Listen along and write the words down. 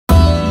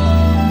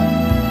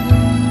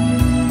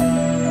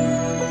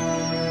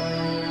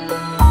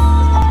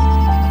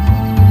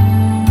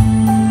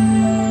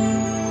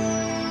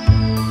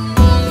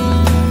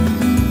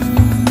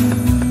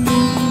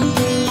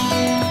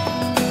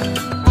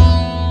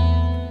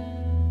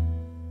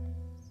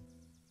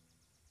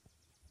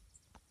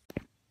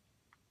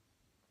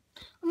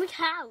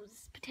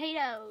cows,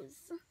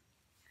 potatoes.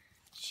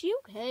 She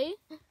okay?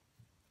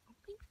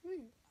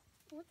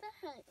 What the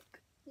heck?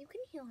 You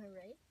can heal her,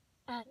 right?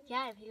 Yeah,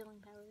 I have healing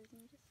powers.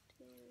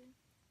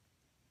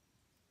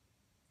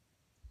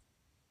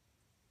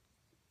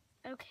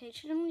 Okay, it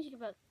should only take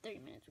about 30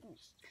 minutes. We can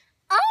just...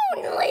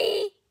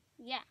 Only?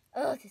 Yeah.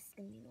 Oh, this is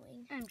gonna be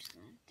annoying. I'm just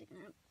gonna take a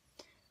nap.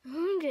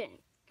 Okay.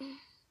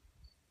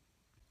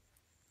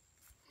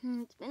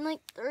 It's been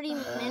like 30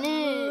 minutes.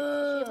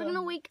 Is she ever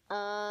gonna wake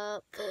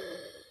up?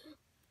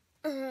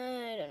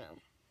 I don't know.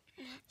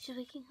 She's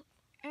waking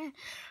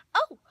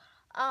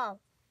Oh!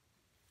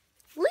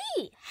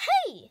 Lee!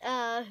 Hey!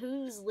 up.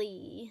 Who's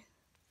Lee?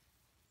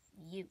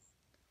 You.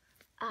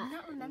 You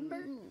don't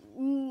remember?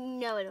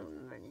 No, I don't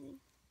remember anything.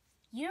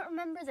 You don't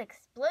remember the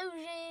explosion?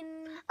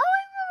 Oh,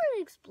 I remember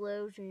the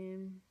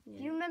explosion. Yeah.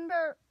 Do you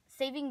remember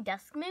saving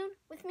Dusk Moon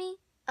with me?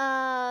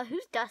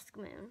 Who's Dusk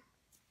Moon?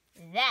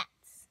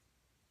 That's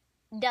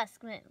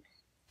Dusk Moon.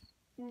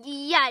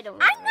 Yeah, I don't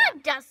remember. I'm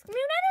not Dusk Moon.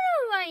 I don't know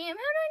who I am.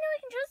 How do I know I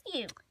can trust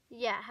you?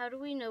 Yeah, how do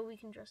we know we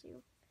can trust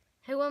you?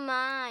 Who am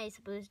I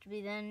supposed to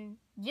be then?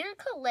 You're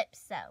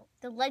Calypso,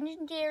 the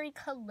legendary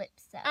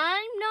Calypso.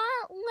 I'm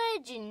not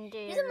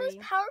legendary. You're the most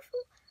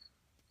powerful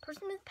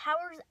person with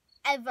powers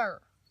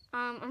ever.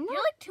 I'm not.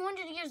 You're like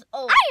 200 years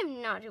old. I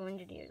am not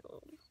 200 years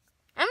old.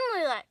 I'm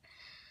only like...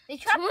 They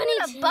trapped me in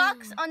 22. a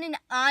box on an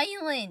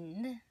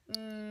island.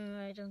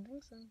 I don't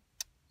think so.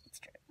 It's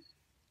true.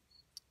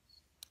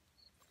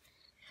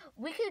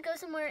 We could go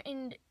somewhere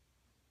and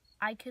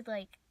I could,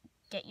 like,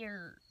 get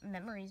your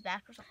memories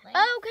back or something.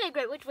 Okay,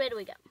 great. Which way do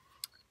we go?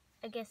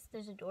 I guess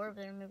there's a door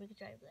over there. Maybe we could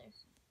drive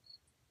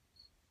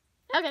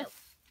there. Okay.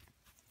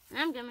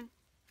 I'm coming.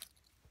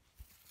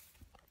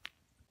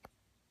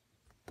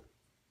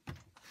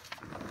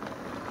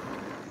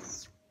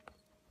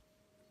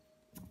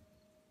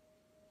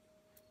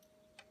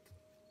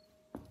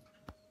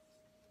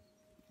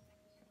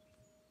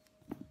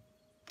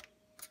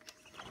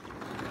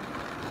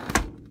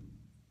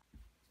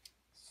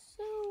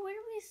 So, where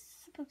are we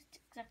supposed to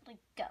exactly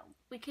go?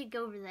 We could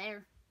go over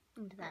there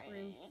into that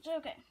room. It's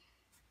okay.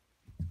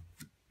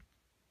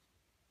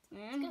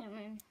 I'm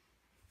coming.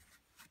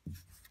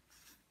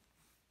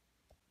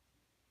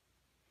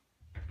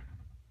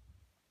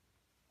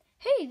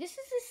 Hey, this is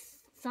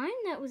a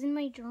sign that was in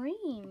my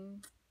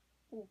dream.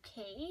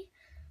 Okay.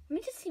 Let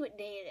me just see what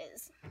day it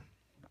is.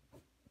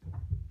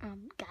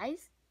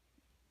 Guys,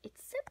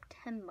 it's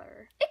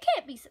September. It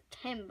can't be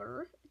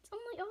September. It's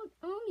only,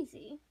 let me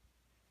see.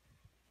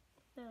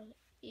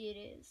 It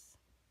is.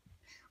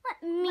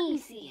 Let me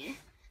see.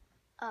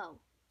 Oh,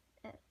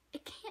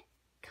 It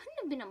couldn't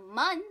have been a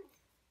month.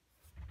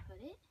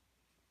 could it?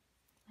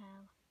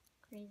 Wow,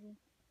 crazy.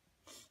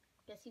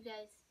 Guess you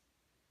guys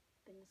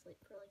been asleep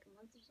for like a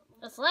month or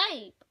something.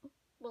 Asleep?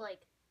 Well, like,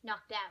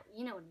 knocked out.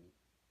 You know what I mean.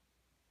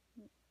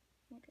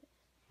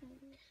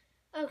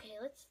 Okay,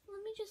 let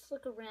me just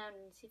look around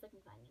and see if I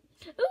can find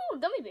anything. Ooh,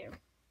 gummy bear.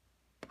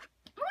 I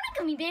want a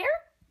gummy bear.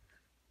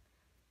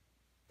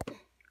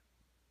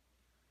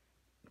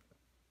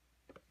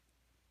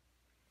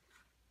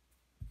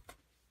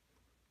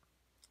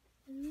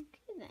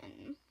 Okay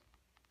then.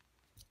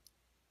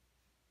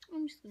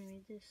 I'm just gonna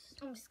read this.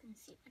 I'm just gonna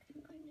see if I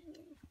can find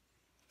anything.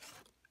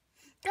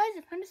 Guys,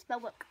 I found a spell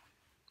book.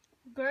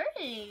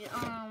 Great.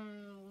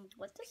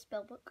 What's the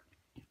spell book?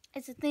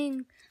 It's a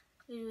thing.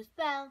 You do a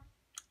spell.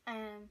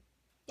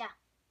 Yeah.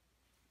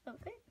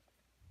 Okay.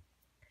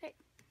 Okay.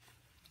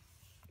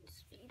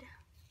 Speed.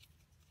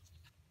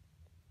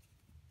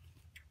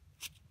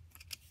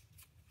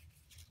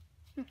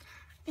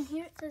 And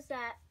here it says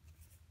that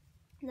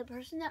the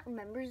person that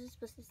remembers is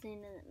supposed to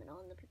stand in the middle,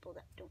 and the people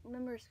that don't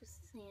remember are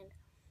supposed to stand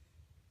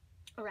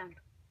around.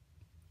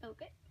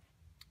 Okay.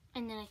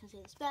 And then I can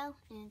say the spell,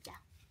 and yeah.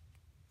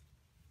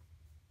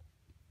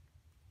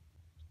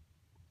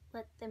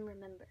 Let them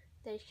remember.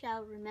 They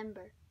shall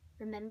remember.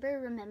 Remember,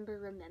 remember,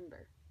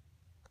 remember.